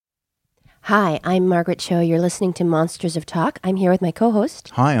Hi, I'm Margaret Cho. You're listening to Monsters of Talk. I'm here with my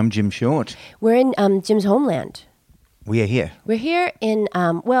co-host. Hi, I'm Jim Short. We're in Jim's homeland. We are here. We're here in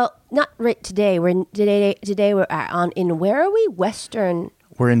not right today. Today we're on in where are we?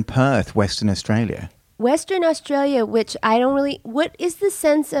 We're in Perth, Western Australia. Western Australia, which I don't really. What is the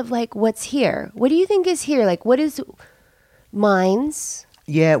sense of like what's here? What do you think is here? Like what is mines?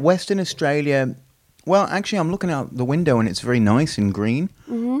 Yeah, Western Australia. Well, actually, I'm looking out the window and it's very nice and green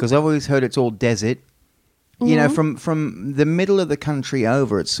because I've always heard it's all desert. You know, from the middle of the country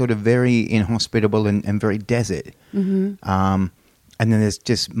over, it's sort of very inhospitable and very desert. And then there's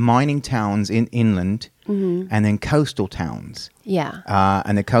just mining towns inland and then coastal towns. Yeah.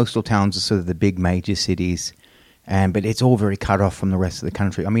 And the coastal towns are sort of the big major cities. But it's all very cut off from the rest of the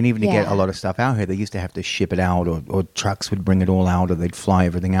country. I mean, even to get a lot of stuff out here, they used to have to ship it out or trucks would bring it all out or they'd fly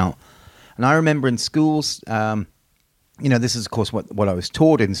everything out. And I remember in schools, this is, of course, what I was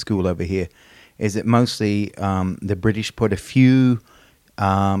taught in school over here, is that mostly the British put a few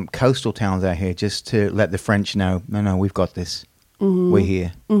coastal towns out here just to let the French know, no, we've got this. We're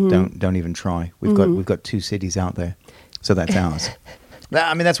here. Don't even try. We've got two cities out there, so that's ours.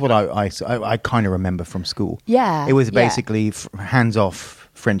 I mean, that's what I kind of remember from school. Yeah. It was basically hands-off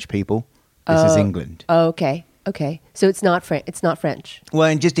French people. This is England. Oh, okay. Okay. So it's not It's not French. Well,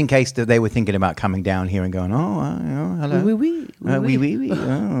 and just in case that they were thinking about coming down here and going, hello. Oui, oui. Oui, oui, oui.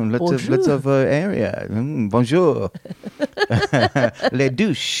 Oh, lots of area. Bonjour. Les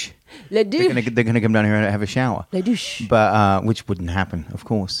douches. Les douches. They're going to come down here and have a shower. Les douches. But which wouldn't happen, of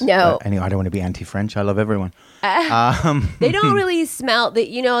course. No. Anyway, I don't want to be anti-French. I love everyone. They don't really smell.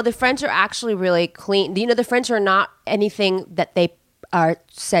 The French are actually really clean. The French are not anything that they are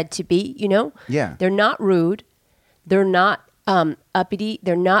said to be. Yeah. They're not rude. They're not uppity.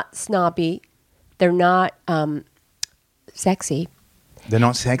 They're not snobby. They're not sexy. They're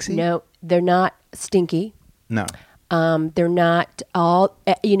not sexy? No, they're not stinky. No. They're not all.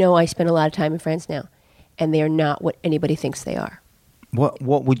 I spend a lot of time in France now, and they are not what anybody thinks they are. What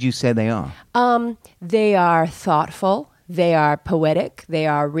would you say they are? They are thoughtful. They are poetic. They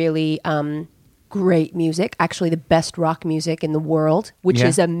are really great music. Actually, the best rock music in the world, which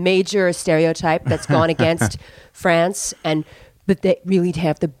is a major stereotype that's gone against France. But they really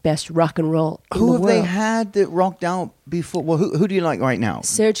have the best rock and roll in the world. Who have they had that rocked out before? Well, who do you like right now?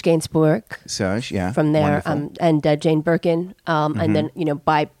 Serge Gainsbourg. Serge, yeah. From there, Wonderful. and Jane Birkin. And then,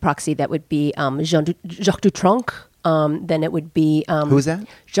 by proxy, that would be Jacques Dutronc. Then it would be... Who is that?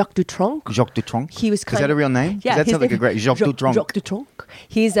 Jacques Dutronc. Jacques Dutronc? He was Is that a real name? Yeah. That sounds like a great... Jacques Dutronc. Jacques Dutronc.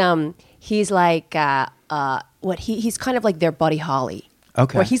 He's like... he's kind of like their Buddy Holly.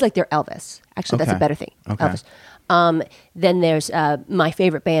 Okay. Or he's like their Elvis. Actually, that's a better thing. Okay. Elvis. Then there's my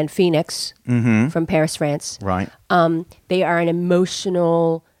favorite band, Phoenix, from Paris, France. Right. They are an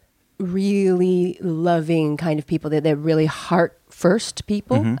emotional, really loving kind of people. They're really heart-first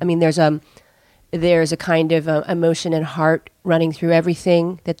people. I mean, there's a kind of emotion and heart running through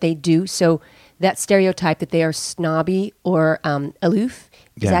everything that they do. So that stereotype that they are snobby or aloof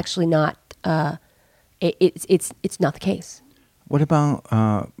is actually not. It's not the case. What about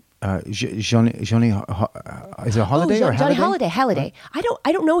Johnny? Is it Holiday or Johnny Halliday? Halliday. I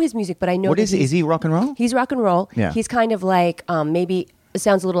don't know his music, but I know. What is it? Is he rock and roll? He's rock and roll. Yeah. He's kind of like maybe it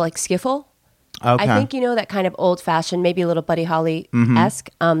sounds a little like skiffle. Okay. I think that kind of old fashioned, maybe a little Buddy Holly-esque,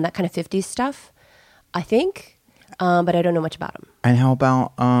 that kind of 50s stuff. I think, but I don't know much about him. And how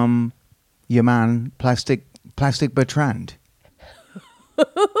about your man, Plastic Bertrand?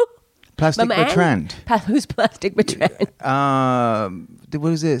 Plastic Bertrand. Who's Plastic Bertrand?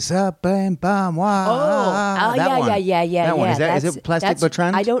 What is it? That one. Yeah. That one. Is it Plastic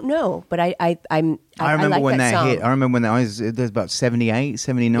Bertrand? I don't know, but I remember like when that song. hit. I remember when I was about 78,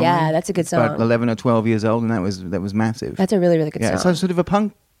 79. Yeah, that's a good song. About 11 or 12 years old, and that was massive. That's a really, really good song. So sort of a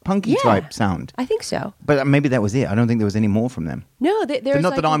punky type sound. I think so. But maybe that was it. I don't think there was any more from them. No, there's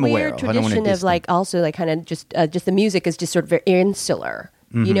not like that I'm a aware weird of. I don't want to tradition of like also like kind of just the music is just sort of very insular.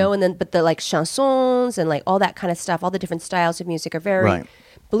 And then but the like chansons and like all that kind of stuff, all the different styles of music are very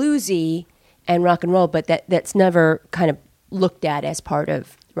bluesy and rock and roll, but that's never kind of looked at as part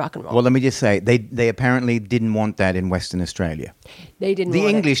of rock and roll. Well, let me just say, they apparently didn't want that in Western Australia. They didn't. The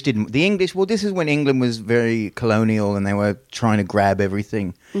English didn't. The English. Well, this is when England was very colonial and they were trying to grab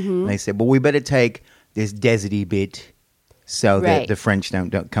everything. And they said, well, we better take this deserty bit so that the French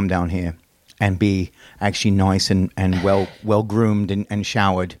don't come down here and be actually nice and well groomed and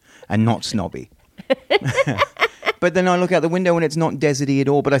showered and not snobby. But then I look out the window and it's not deserty at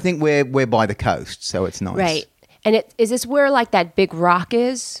all. But I think we're by the coast, so it's nice. Right. And is this where like that big rock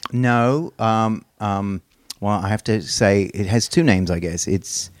is? No. Well, I have to say it has two names, I guess.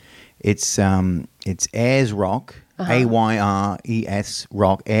 It's Ayers Rock, Ayres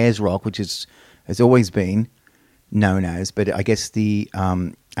Rock, Ayers Rock, which has always been known as, but I guess the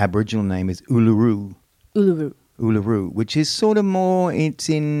Aboriginal name is Uluru. Uluru, which is sort of more. It's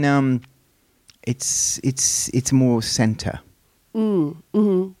in. It's more center. That's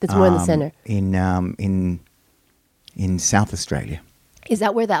more in the center. In South Australia. Is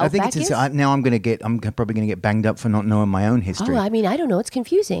that where the outback I think it's is? now I'm probably going to get banged up for not knowing my own history. Oh, I mean, I don't know. It's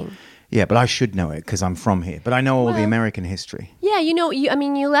confusing. Yeah, but I should know it because I'm from here. But I know all the American history. Yeah,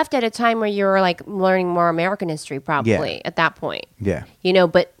 you left at a time where you were like learning more American history probably at that point. Yeah.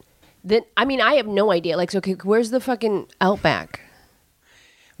 But then, I mean, I have no idea. Like, so, okay, where's the fucking outback?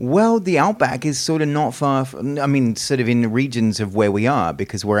 Well, the outback is sort of not far. Sort of in the regions of where we are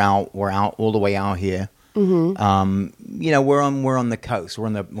because we're out all the way out here. Mm-hmm. We're on the coast. We're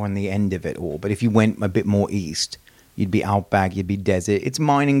on the end of it all. But if you went a bit more east, you'd be outback. You'd be desert. It's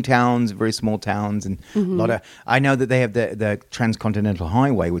mining towns, very small towns, and a lot of. I know that they have the Transcontinental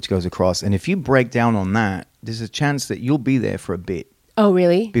Highway, which goes across. And if you break down on that, there's a chance that you'll be there for a bit. Oh,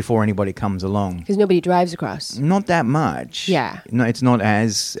 really? Before anybody comes along, because nobody drives across. Not that much. Yeah. No, it's not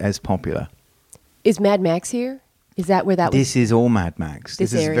as popular. Is Mad Max here? Is that where that was? This is all Mad Max.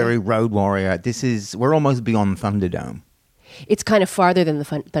 This is area? very Road Warrior. We're almost beyond Thunderdome. It's kind of farther than the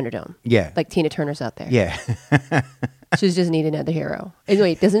Thunderdome. Yeah. Like Tina Turner's out there. Yeah. She just need another hero.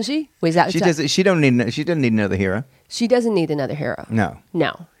 Wait, doesn't she? Wait, is that she doesn't need another hero. She doesn't need another hero.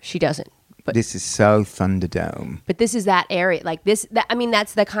 No, she doesn't. But this is so Thunderdome. But this is that area, like this.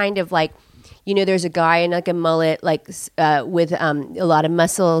 That's the kind of like, there's a guy in like a mullet, like with a lot of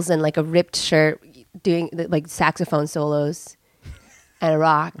muscles and like a ripped shirt, doing like saxophone solos, and a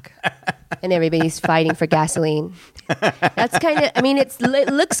rock, and everybody's fighting for gasoline. That's kind of.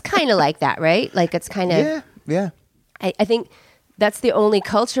 It looks kind of like that, right? Like it's kind of. Yeah. I think that's the only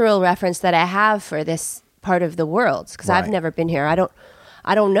cultural reference that I have for this part of the world because I've never been here.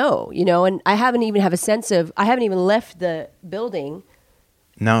 I don't know, and I haven't even have a sense of. I haven't even left the building.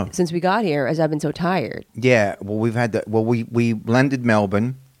 No, since we got here, as I've been so tired. Yeah, well, we've had that. Well, we landed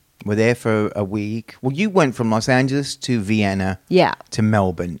Melbourne. We're there for a week. Well, you went from Los Angeles to Vienna. Yeah. To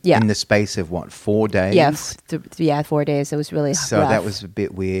Melbourne. Yeah. In the space of what, 4 days? Yeah, 4 days. It was really so rough. That was a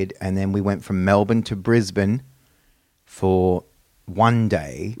bit weird. And then we went from Melbourne to Brisbane for 1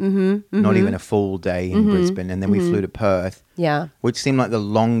 day, not even a full day in Brisbane, and then we flew to Perth, which seemed like the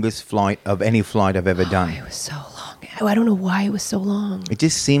longest flight of any flight I've ever done. It was so long. I don't know why it was so long. It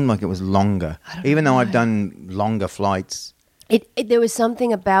just seemed like it was longer, even though I've done longer flights. There was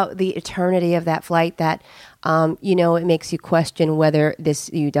something about the eternity of that flight that, it makes you question whether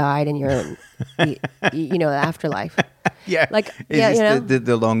you died and you're, the afterlife. Yeah, like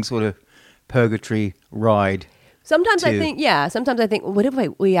the long sort of purgatory ride. Sometimes I think, what if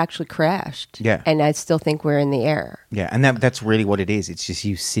we actually crashed? Yeah. And I still think we're in the air. Yeah, and that's really what it is. It's just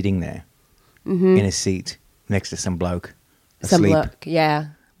you sitting there in a seat next to some bloke asleep. Yeah.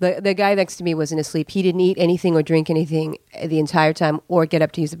 The guy next to me wasn't asleep. He didn't eat anything or drink anything the entire time or get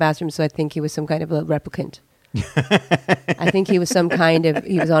up to use the bathroom, so I think he was some kind of a replicant. I think he was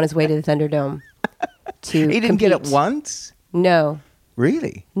he was on his way to the Thunderdome to He didn't compete. get it once? No.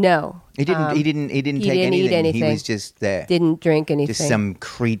 Really? No. He didn't take didn't anything. Eat anything. He was just there. Didn't drink anything. Just some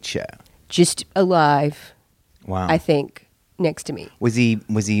creature. Just alive. Wow. I think next to me. Was he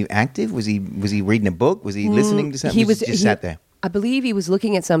active? Was he reading a book? Was he listening to something? He just sat there. I believe he was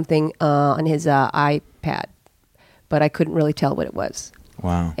looking at something on his iPad, but I couldn't really tell what it was.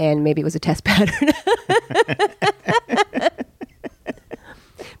 Wow. And maybe it was a test pattern.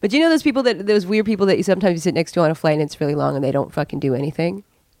 But those weird people that you sometimes sit next to on a flight and it's really long and they don't fucking do anything.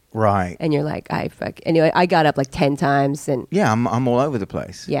 Right. And you're like, anyway, I got up like 10 times and yeah, I'm all over the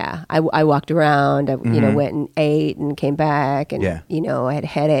place. Yeah, I walked around. I went and ate and came back, and I had a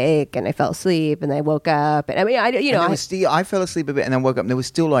headache and I fell asleep and I woke up and I fell asleep a bit and I woke up and there was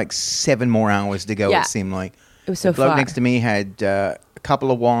still like 7 more hours to go. Yeah. It seemed like it was so the bloke far. next to me had a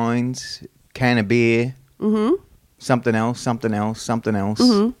couple of wines, can of beer, something else, and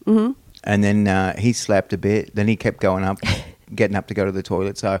then he slept a bit. Then he kept going up. Getting up to go to the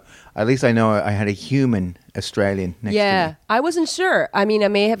toilet. So at least I know I had a human Australian next to me. Yeah, I wasn't sure. I mean, I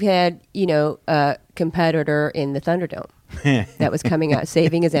may have had, a competitor in the Thunderdome that was coming out,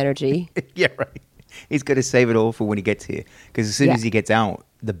 saving his energy. Yeah, right. He's got to save it all for when he gets here. Because as soon as he gets out,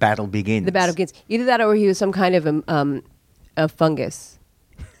 the battle begins. Either that or he was some kind of a fungus.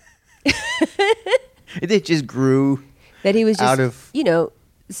 It just grew that he was just,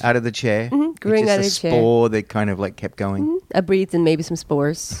 out of the chair. Growing out of the chair. A spore that kind of like kept going. I breathed in maybe some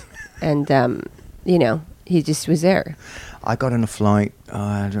spores. And, he just was there. I got on a flight,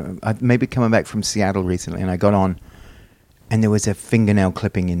 maybe coming back from Seattle recently, and I got on, and there was a fingernail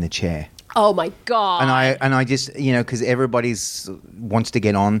clipping in the chair. Oh my God. And I just, because everybody's wants to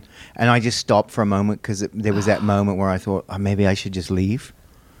get on, and I just stopped for a moment because there was that moment where I thought, maybe I should just leave.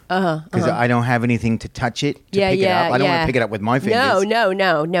 Because I don't have anything to touch it, to pick it up. I don't want to pick it up with my fingers.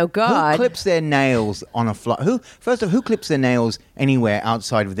 No, God. Who clips their nails on a flight? Who clips their nails anywhere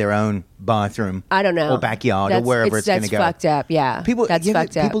outside of their own bathroom? I don't know. Or backyard or wherever it's going to go. That's fucked up, yeah. People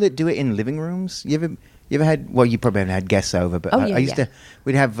that do it in living rooms. You ever had? Well, you probably haven't had guests over, but I used to.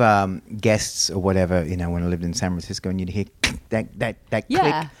 We'd have guests or whatever. When I lived in San Francisco, and you'd hear that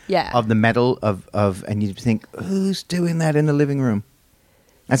click of the metal of, and you'd think, who's doing that in the living room?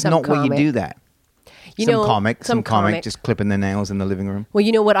 That's not where you do that. Some comic just clipping their nails in the living room. Well,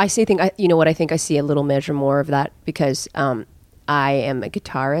 you know what I see? I think I see a little measure more of that because I am a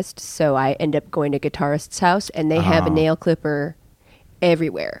guitarist, so I end up going to a guitarist's house, and they have a nail clipper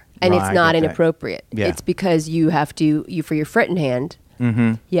everywhere, and it's not inappropriate. Yeah. It's because you have to for your fretting hand,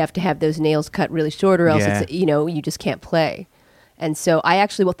 you have to have those nails cut really short, or else it's, you just can't play. And so I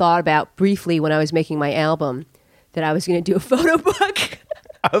actually thought about briefly when I was making my album that I was going to do a photo book.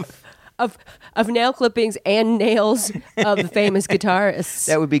 Of nail clippings and nails of the famous guitarists.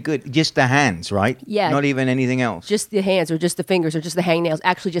 That would be good. Just the hands, right? Yeah. Not even anything else. Just the hands, or just the fingers, or just the hangnails.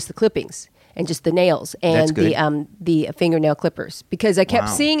 Actually, just the clippings and just the nails and the fingernail clippers. Because I kept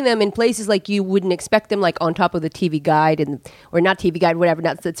seeing them in places like you wouldn't expect them, like on top of the TV guide or not TV guide, whatever.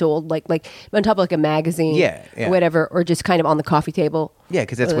 Not that's old, like on top of like a magazine, or whatever, or just kind of on the coffee table. Yeah,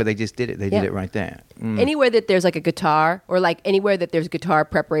 because that's where they just did it. They did it right there. Anywhere that there's like a guitar, or like anywhere that there's guitar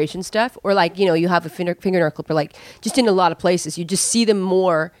preparation stuff, or like, you have a fingernail clipper, like just in a lot of places, you just see them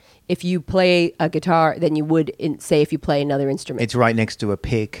more if you play a guitar than you would say if you play another instrument. It's right next to a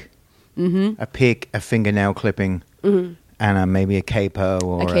pick, a pick, a fingernail clipping, and maybe a capo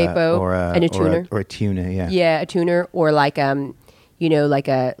or and a tuner or a tuner. Yeah, a tuner, or like like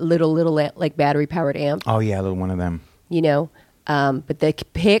a little like battery powered amp. Oh yeah, a little one of them. But the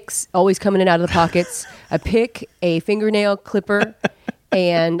picks always coming in out of the pockets. A pick, a fingernail clipper,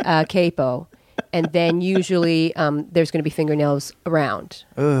 and a capo. And then usually there's going to be fingernails around.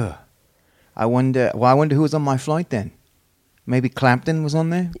 Ugh. I wonder who was on my flight then. Maybe Clapton was on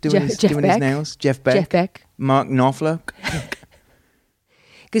there doing his nails. Jeff Beck. Mark Knopfler.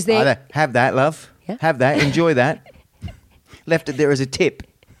 Because they have that, love. Yeah. Have that. Enjoy that. Left it there as a tip.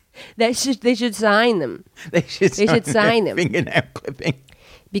 They should sign them. They should sign them. Fingernail clipping.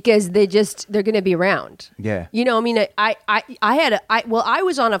 Because they're going to be around. Yeah. I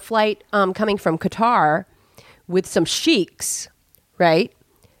was on a flight coming from Qatar with some sheiks, right?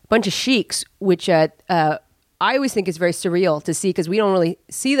 A bunch of sheiks, which I always think is very surreal to see because we don't really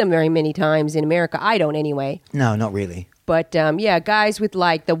see them very many times in America. I don't anyway. No, not really. But guys with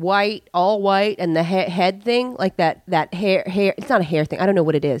like the all white and the head thing, like that hair. It's not a hair thing. I don't know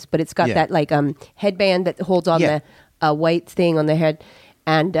what it is, but it's got that like headband that holds on the white thing on the head.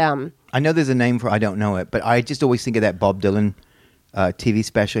 And I know there's a name for it. I don't know it, but I just always think of that Bob Dylan TV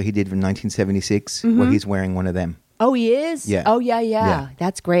special he did from 1976 where he's wearing one of them. Oh, he is? Yeah. Oh, yeah.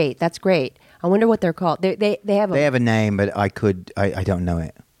 That's great. I wonder what they're called. They have a name, but I don't know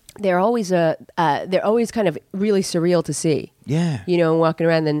it. They're always kind of really surreal to see. Yeah. Walking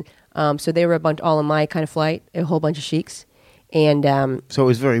around. Then so they were all on my kind of flight, a whole bunch of sheiks, and so it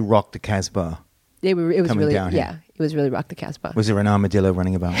was very Rock the Casbah. It was coming really down here. It was really Rock the Casbah. Was there an armadillo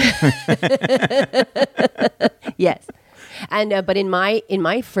running about? Yes, and but in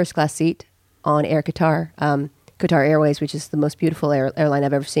my first class seat on Air Qatar, Qatar Airways, which is the most beautiful airline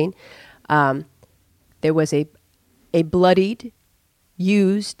I've ever seen, there was a bloodied,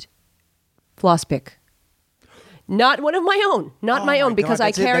 used floss pick. Not one of my own. Not my own, because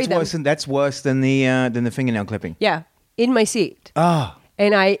I carry them. That's worse than the fingernail clipping. Yeah, in my seat. Ah.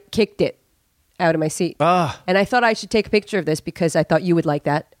 And I kicked it out of my seat. Ah. And I thought I should take a picture of this because I thought you would like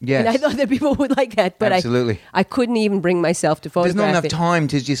that. Yes. And I thought that people would like that. But absolutely. I couldn't even bring myself to photograph it. There's not enough time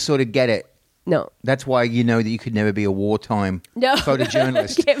to just sort of get it. No. That's why you know that you could never be a wartime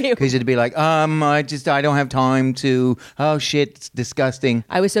photojournalist. Because it'd be like, I don't have time to, oh shit, it's disgusting.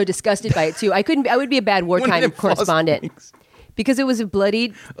 I was so disgusted by it too. I would be a bad wartime correspondent. Because it was a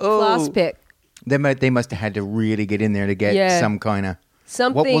bloodied floss pick. They must have had to really get in there to get some kind of...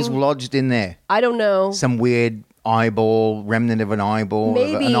 Something. What was lodged in there? I don't know. Some weird eyeball, remnant of an eyeball,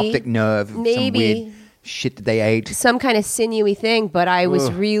 maybe, an optic nerve, maybe. Some weird shit that they ate. Some kind of sinewy thing, but I was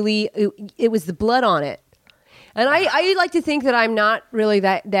really... It was the blood on it. And I like to think that I'm not really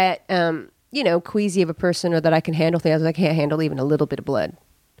that queasy of a person, or that I can handle things. I can't handle even a little bit of blood.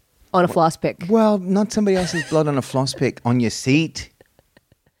 on a floss pick. Well, not somebody else's blood on a floss pick on your seat.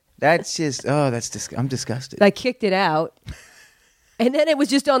 That's just, I'm disgusted. I kicked it out. And then it was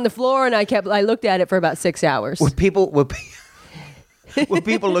just on the floor, and I looked at it for about 6 hours. Were people looking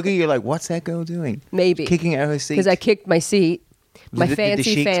at you like, what's that girl doing? Maybe. Kicking out her seat? Because I kicked my seat. My did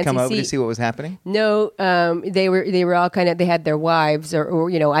fancy the sheiks come over seat. to see what was happening? No, they were all kind of, they had their wives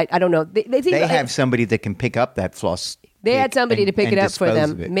or I don't know. They have somebody that can pick up that floss. They had somebody to pick it up for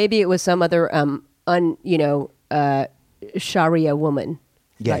them. Maybe it was some other, Sharia woman.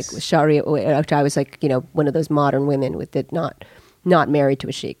 Yes. Like Sharia, which I was like, one of those modern women with it, not married to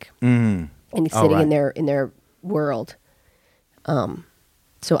a sheik. And sitting in their world.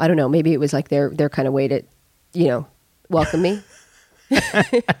 So I don't know, maybe it was like their kind of way to, welcome me.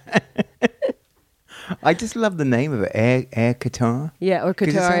 I just love the name of it, Air Qatar. Yeah, or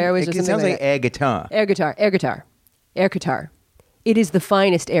Qatar. It sounds like Air Guitar. Air Qatar. It is the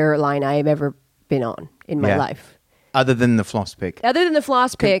finest airline I have ever been on in my life. Other than the floss pick.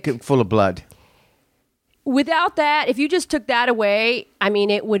 Full of blood. Without that, if you just took that away, I mean,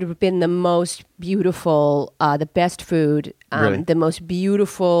 it would have been the most beautiful, the best food, really? The most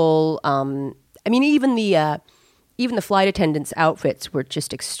beautiful. Even the flight attendants' outfits were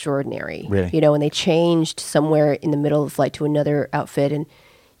just extraordinary. Really? And they changed somewhere in the middle of the flight to another outfit, and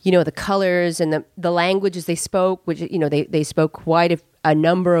the colors and the languages they spoke, which they spoke quite a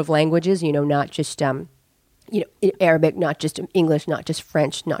number of languages. Not just Arabic, not just English, not just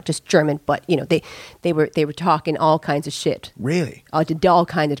French, not just German, but they were talking all kinds of shit. Really? To all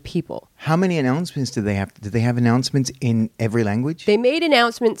kinds of people. How many announcements did they have? Did they have announcements in every language? They made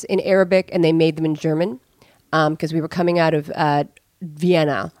announcements in Arabic and they made them in German because we were coming out of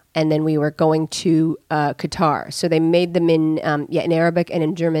Vienna and then we were going to Qatar. So they made them in Arabic and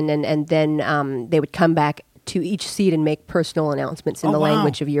in German, and then they would come back to each seat and make personal announcements in the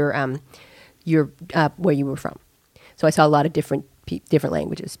language of your where you were from. So I saw a lot of different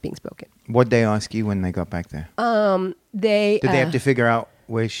languages being spoken. What did they ask you when they got back there? Did they have to figure out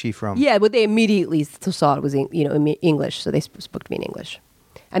where's she from? Yeah, but they immediately saw it was English, so they spoke to me in English,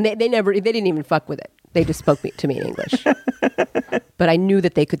 and they didn't even fuck with it. They just spoke to me in English. But I knew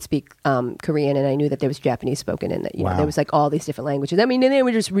that they could speak Korean, and I knew that there was Japanese spoken, and that there was like all these different languages. I mean, and they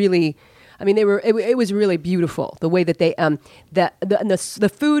were just really. I mean, it was really beautiful the way that they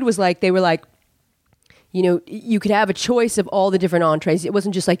the food was like they were like. You could have a choice of all the different entrees. It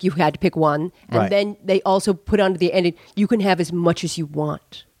wasn't just like you had to pick one. And then they also put onto the end, you can have as much as you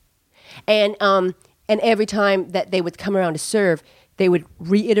want. And every time that they would come around to serve, they would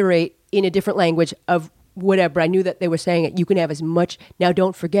reiterate in a different language of whatever. I knew that they were saying it. You can have as much. Now,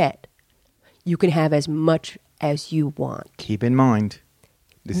 don't forget, you can have as much as you want. Keep in mind,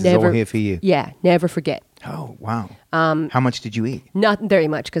 this is all here for you. Yeah, never forget. Oh, wow. How much did you eat? Not very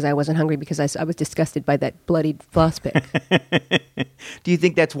much because I wasn't hungry because I was disgusted by that bloodied floss pick. Do you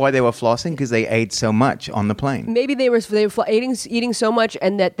think that's why they were flossing? Because they ate so much on the plane? Maybe they were eating so much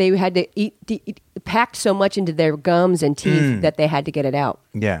and that they had to eat packed so much into their gums and teeth that they had to get it out.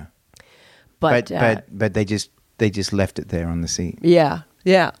 Yeah. But they just left it there on the seat. Yeah.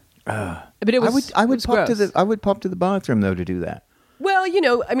 But it was I would pop gross. I would pop to the bathroom though to do that. Well,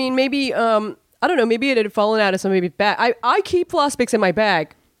 I mean, maybe I don't know. Maybe it had fallen out of somebody's bag. I keep floss picks in my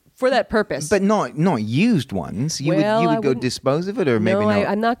bag for that purpose, but not used ones. You would go dispose of it, or maybe not.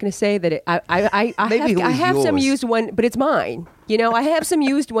 I'm not going to say that. I have some used one, but it's mine. I have some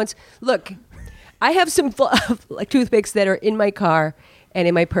used ones. Look, I have some like toothpicks that are in my car and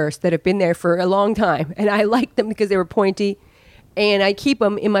in my purse that have been there for a long time, and I like them because they were pointy, and I keep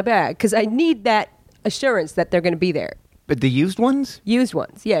them in my bag because I need that assurance that they're going to be there. But the used ones? Used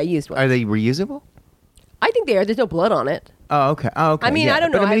ones. Yeah, used ones. Are they reusable? I think they are. There's no blood on it. Oh, okay. I mean, yeah. I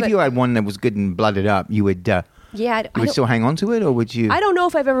don't know. But I mean, if you had one that was good and blooded up, you would you would still hang on to it, or would you? I don't know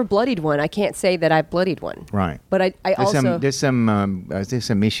if I've ever bloodied one. I can't say that I've bloodied one. Right. But there's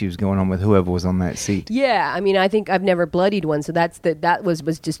some issues going on with whoever was on that seat. Yeah, I mean, I think I've never bloodied one, so that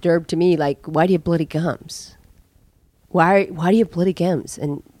was disturbed to me. Like, why do you have bloody gums? Why do you have bloody gums?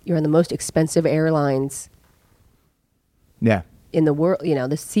 And you're on the most expensive airlines. Yeah. In the world,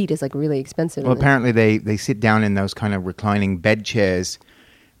 the seat is like really expensive. Well, apparently they sit down in those kind of reclining bed chairs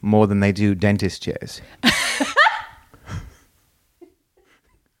more than they do dentist chairs.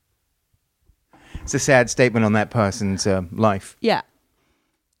 It's a sad statement on that person's life. Yeah,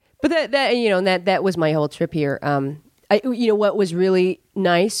 but that was my whole trip here. What was really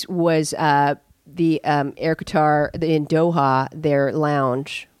nice was the Air Qatar in Doha. Their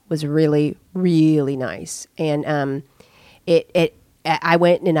lounge was really, really nice, and I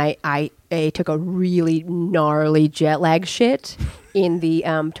went and I took a really gnarly jet lag shit in the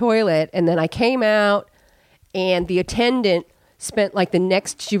toilet, and then I came out, and the attendant spent like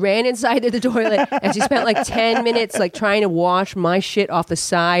she ran inside the toilet, and she spent like 10 minutes like trying to wash my shit off the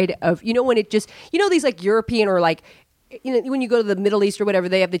side of, when it just, these like European or like, when you go to the Middle East or whatever,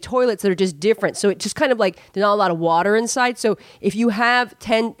 they have the toilets that are just different. So it just kind of like, there's not a lot of water inside. So if you have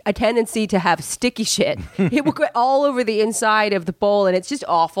a tendency to have sticky shit, it will go all over the inside of the bowl, and it's just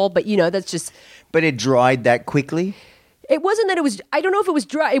awful. But that's just. But it dried that quickly? It wasn't that it was, I don't know if it was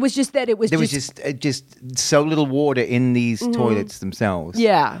dry. It was just that it was there was just so little water in these toilets themselves.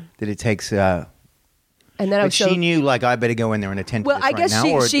 Yeah. That it takes. And then she knew, like, I better go in there and attend to this right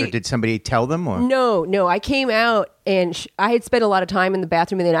now? Or did somebody tell them? Or? No. I came out, and I had spent a lot of time in the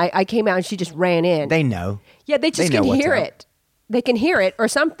bathroom, and then I came out, and she just ran in. They know. Yeah, they just can hear it. They can hear it or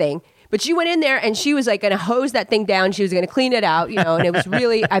something. But she went in there, and she was, like, going to hose that thing down. She was going to clean it out, and it was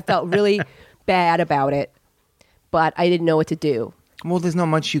really, I felt really bad about it. But I didn't know what to do. Well, there's not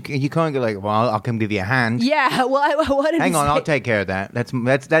much you can't go like, well, I'll come give you a hand. Yeah, well, I wanted to Hang on, I'll take care of that.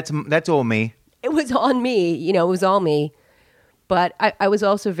 That's all me. It was on me, it was all me. But I was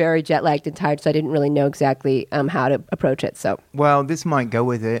also very jet lagged and tired, so I didn't really know exactly how to approach it. So, well, this might go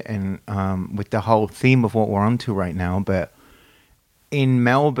with it, and with the whole theme of what we're onto right now. But in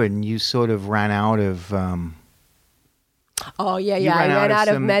Melbourne, you sort of ran out of. Oh yeah, I ran out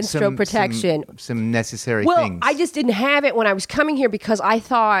of menstrual protection. Some necessary things. Well, I just didn't have it when I was coming here because I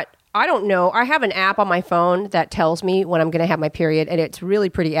thought. I don't know. I have an app on my phone that tells me when I'm going to have my period, and it's really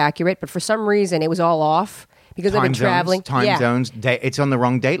pretty accurate. But for some reason, it was all off because I've been traveling. Time zones. It's on the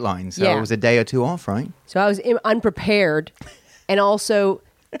wrong date line, so it was a day or two off, right? So I was unprepared, and also,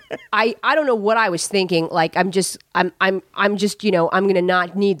 I don't know what I was thinking. Like I'm just I'm going to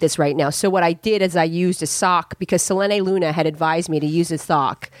not need this right now. So what I did is I used a sock because Selene Luna had advised me to use a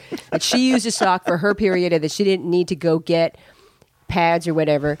sock. That she used a sock for her period, and that she didn't need to go get pads or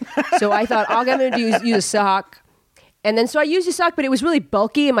whatever. So I thought, all I'm going to do is use a sock. And then so I used a sock, but it was really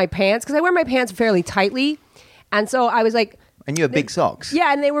bulky in my pants because I wear my pants fairly tightly. And so I was like... And you have big socks.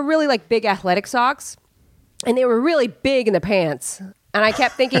 Yeah, and they were really like big athletic socks. And they were really big in the pants. And I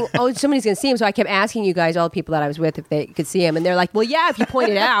kept thinking, somebody's going to see them. So I kept asking you guys, all the people that I was with, if they could see them. And they're like, well, yeah, if you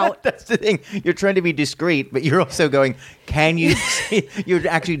point it out. That's the thing. You're trying to be discreet, but you're also going, can you see? You're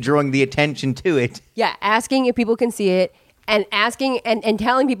actually drawing the attention to it. Yeah, asking if people can see it. And asking and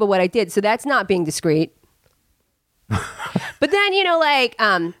telling people what I did. So that's not being discreet. But then,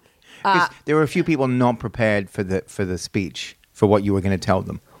 there were a few people not prepared for the speech, for what you were going to tell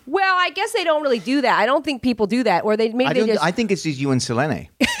them. Well, I guess they don't really do that. I don't think people do that. Or I think it's just you and Selene.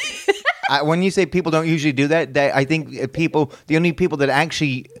 When you say people don't usually do that, I think the only people that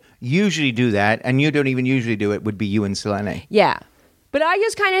actually usually do that, and you don't even usually do it, would be you and Selene. Yeah. But I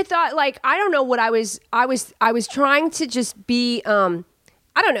just kind of thought, like, I don't know what I was trying to just be, I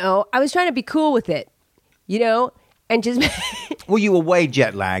don't know. I was trying to be cool with it, and just. Well, you were way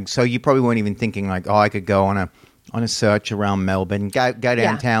jet lagged, so you probably weren't even thinking like, I could go on a search around Melbourne, go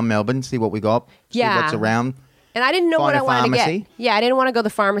downtown Melbourne, see what we got, see what's around. And I didn't know what I wanted to get. Yeah, I didn't want to go to the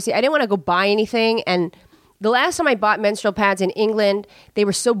pharmacy. I didn't want to go buy anything, and. The last time I bought menstrual pads in England, they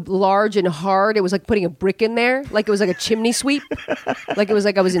were so large and hard. It was like putting a brick in there. Like it was like a chimney sweep. Like it was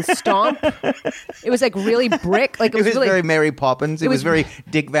like I was in Stomp. It was like really brick. Like it was really, very Mary Poppins. It was very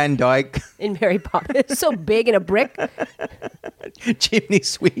Dick Van Dyke. In Mary Poppins. It was so big in a brick. Chimney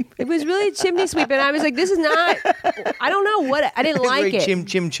sweep. It was really a chimney sweep. And I was like, this is not, I don't know what, I didn't like it.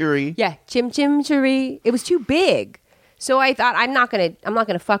 Chimchurri. Yeah, chimchurri. It was too big. So I thought, I'm not going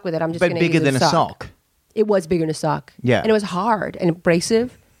to fuck with it. I'm just going to use bigger than a sock. It was bigger than a sock. Yeah. And it was hard and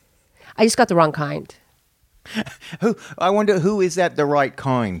abrasive. I just got the wrong kind. I wonder who is that the right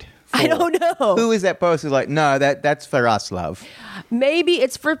kind for? I don't know. Who is that person who's like, no, that's for us, love? Maybe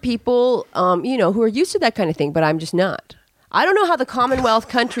it's for people, who are used to that kind of thing, but I'm just not. I don't know how the Commonwealth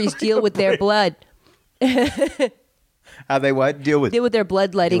countries deal with their blood. How they what? Deal with their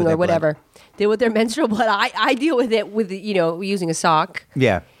bloodletting or whatever. Deal with their menstrual blood. I deal with it with, using a sock.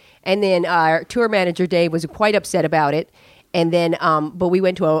 Yeah. And then our tour manager, Dave, was quite upset about it. And then, but we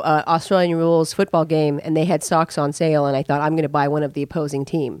went to a Australian rules football game, and they had socks on sale. And I thought, I'm going to buy one of the opposing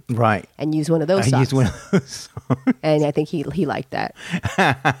team, right? And use one of those socks. Use one of those socks. And I think he liked that.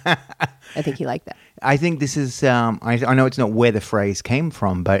 I think he liked that. I think this is. I know it's not where the phrase came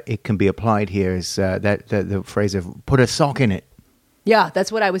from, but it can be applied here. Is that the phrase of "put a sock in it"? Yeah,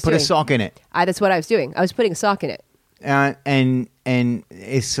 that's what I was doing. Put a sock in it. That's what I was doing. I was putting a sock in it. And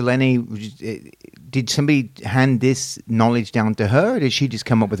is Selene, did somebody hand this knowledge down to her, or did she just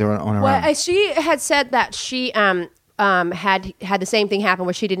come up with it on her own? Well, she had said that she had the same thing happen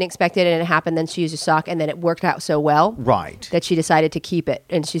where she didn't expect it and it happened. Then she used a sock and then it worked out so well, Right. that she decided to keep it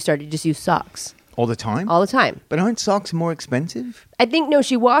and she started to just use socks All the time? all the time. But aren't socks more expensive? I think no,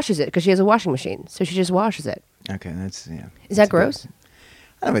 she washes it because she has a washing machine, so she just washes it. Okay, that's, yeah. Is that gross?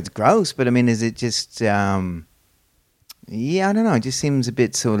 I don't know if it's gross, but I mean, is it just, yeah, I don't know. It just seems a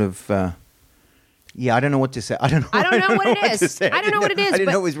bit sort of, yeah, I don't know what to say. I don't know what it is. I don't know what it is. I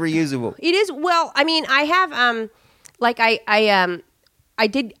didn't know it was reusable. It is. Well, I mean, I have, like I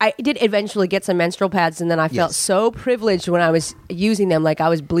did eventually get some menstrual pads, and then I felt Yes. so privileged when I was using them, like I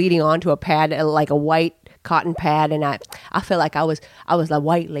was bleeding onto a pad, like a white cotton pad, and I felt like I was a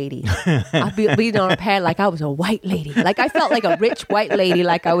white lady. I bleeding on a pad like I was a white lady. Like I felt like a rich white lady,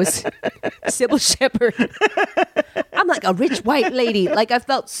 like I was Sybil Shepherd. I'm like a rich white lady. Like I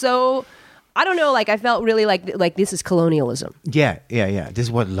felt so. I don't know. Like I felt really like this is colonialism. Yeah. This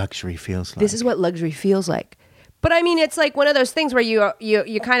is what luxury feels like. This is what luxury feels like. But I mean, it's like one of those things where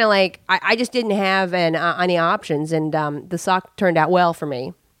you kind of like I just didn't have any options, and the sock turned out well for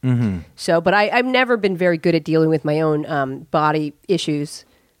me. Mm-hmm. So, but I've never been very good at dealing with my own body issues.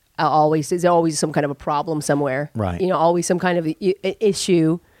 There's always some kind of a problem somewhere, Right? You know, always some kind of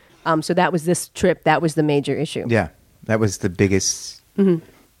issue. So that was this trip. That was the major issue. Yeah, that was the biggest,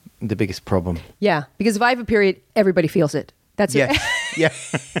 the biggest problem. Yeah, because if I have a period, everybody feels it. That's Yeah, it. yeah.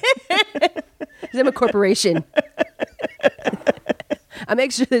 I'm a corporation. I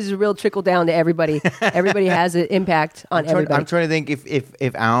make sure there's a real trickle down to everybody. Everybody has an impact on everybody. I'm trying to think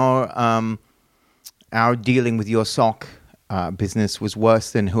if our dealing with your sock business was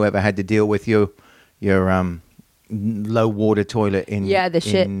worse than whoever had to deal with your low water toilet in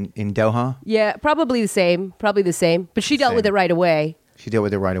in Doha. Yeah, probably the same. But she dealt with it right away. She dealt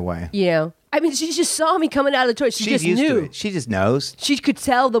with it right away. You know, I mean, she just saw me coming out of the toilet. She She's just used knew. to it. She just knows. She could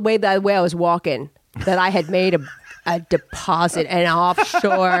tell the way I was walking that I had made a deposit, an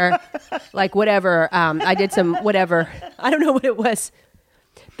offshore, like whatever. I did some whatever. I don't know what it was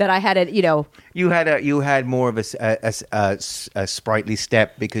that I had it. You know, you had more of a sprightly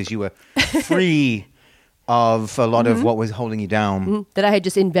step because you were free of a lot of what was holding you down. that I had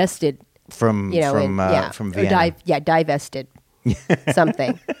just invested from Vienna. Divested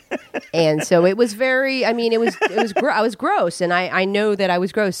something. And so it was very, I mean, I was gross, and I know that I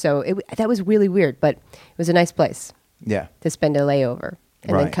was gross, so that was really weird, but it was a nice place to spend a layover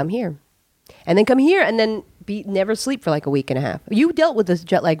and then come here. And then never sleep for like a week and a half. You dealt with this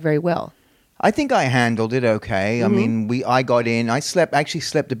jet lag very well. I think I handled it okay. I mean, I got in, I actually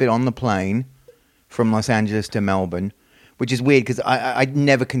slept a bit on the plane from Los Angeles to Melbourne, which is weird because I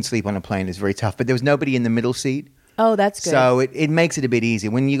never can sleep on a plane. It's very tough, but there was nobody in the middle seat. Oh, that's good. So it makes it a bit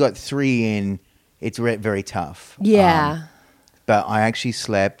easier. When you got 3 in, it's very tough. Yeah. But I actually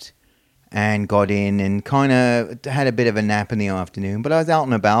slept and got in and kind of had a bit of a nap in the afternoon. But I was out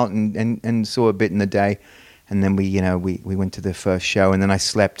and about and saw a bit in the day. And then we went to the first show, and then I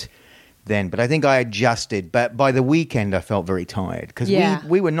slept then. But I think I adjusted. But by the weekend, I felt very tired because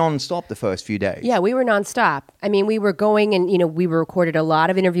we were nonstop the first few days. Yeah, we were nonstop. I mean, we were going and, we recorded a lot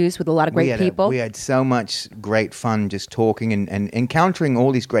of interviews with a lot of great people. We had so much great fun just talking and encountering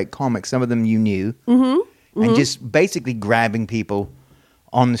all these great comics, some of them you knew, and just basically grabbing people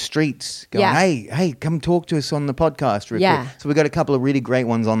on the streets going, hey, come talk to us on the podcast. So we got a couple of really great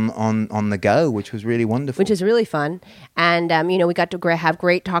ones on the go, which was really wonderful. Which is really fun. And, we got to have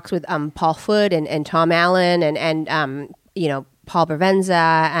great talks with Paul Foot and Tom Allen and Paul Provenza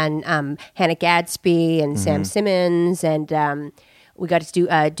and Hannah Gadsby and Sam Simmons. And we got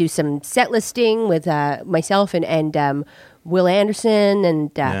to do some set listing with myself and Will Anderson.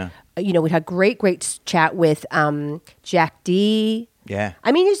 And, we had great chat with Jack D. Yeah.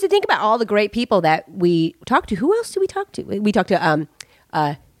 I mean, just to think about all the great people that we talked to. Who else did we talk to? We talked to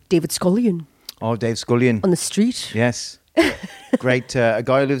David Scullion. Oh, Dave Scullion. On the street. Yes. Great. A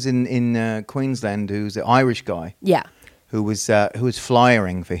guy who lives in Queensland who's an Irish guy. Yeah. Who was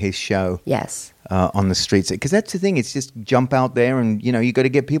flyering for his show. Yes. On the streets. Because that's the thing. It's just jump out there and, you got to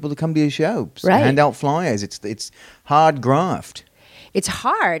get people to come to your show. Right. Hand out flyers. It's hard graft. It's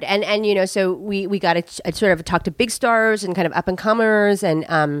hard. And so we got to sort of talk to big stars and kind of up-and-comers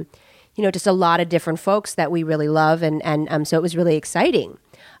and, just a lot of different folks that we really love. And so it was really exciting.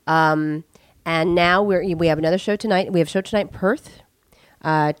 And now we have another show tonight. We have a show tonight in Perth.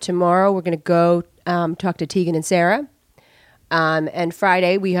 Tomorrow we're going to go talk to Tegan and Sarah. And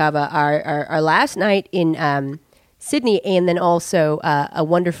Friday we have our last night in Sydney, and then also a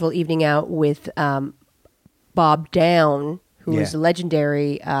wonderful evening out with Bob Down, who is a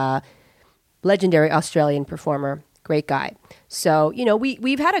legendary Australian performer. Great guy. So,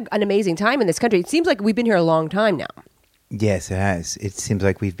 we've had an amazing time in this country. It seems like we've been here a long time now. Yes, it has. It seems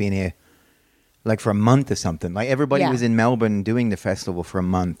like we've been here like for a month or something. Like everybody was in Melbourne doing the festival for a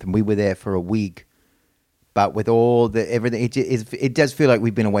month, and we were there for a week. But with all the everything, it does feel like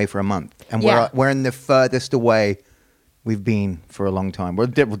we've been away for a month, and we're in the furthest away we've been for a long time. Well,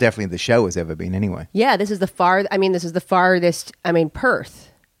 definitely the show has ever been, anyway. Yeah, this is the farthest. I mean,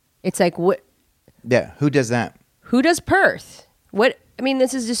 Perth. It's like what? Yeah, who does that? Who does Perth? What? I mean,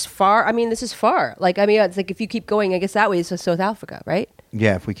 this is just far. I mean, this is far. Like, I mean, it's like if you keep going, I guess that way is South Africa, right?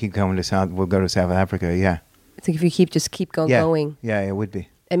 Yeah, if we keep going to we'll go to South Africa. Yeah, it's like if you keep going. Yeah, it would be.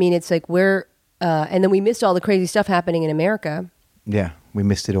 I mean, it's like and then we missed all the crazy stuff happening in America. Yeah, we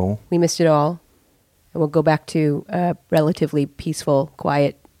missed it all. And we'll go back to relatively peaceful,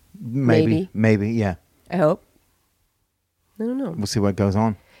 quiet. Maybe, yeah. I hope. I don't know. We'll see what goes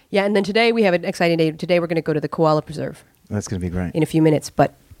on. Yeah, and then today we have an exciting day. Today we're going to go to the Koala Preserve. That's going to be great. In a few minutes,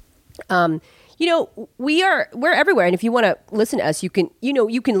 but we're everywhere, and if you want to listen to us, you can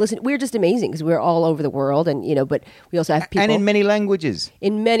listen. We're just amazing because we're all over the world, and but we also have people and in many languages.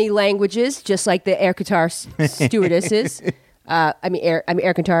 In many languages, just like the air Qatar stewardesses. Air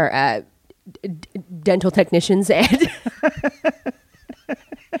Qatar dental technicians and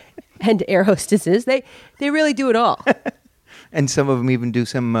and air hostesses. They really do it all. And some of them even do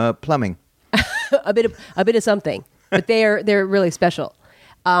some plumbing. a bit of something, but they're really special.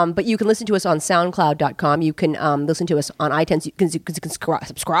 But you can listen to us on SoundCloud.com. You can listen to us on iTunes. You can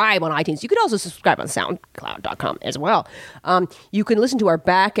subscribe on iTunes. You can also subscribe on SoundCloud.com as well. You can listen to our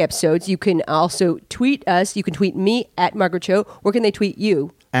back episodes. You can also tweet us. You can tweet me at Margaret Cho. Where can they tweet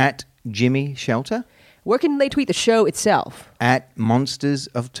you? At Jimmy Shelter. Where can they tweet the show itself? At Monsters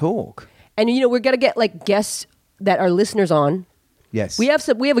of Talk. And we're gonna get like guests that are listeners on. Yes. We have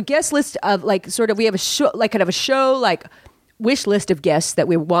a guest list of we have a show, like kind of a show, like wish list of guests that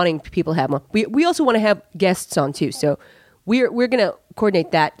we're wanting people to have on. We also want to have guests on too. So we're going to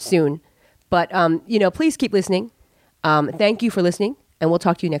coordinate that soon. But, please keep listening. Thank you for listening, and we'll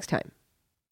talk to you next time.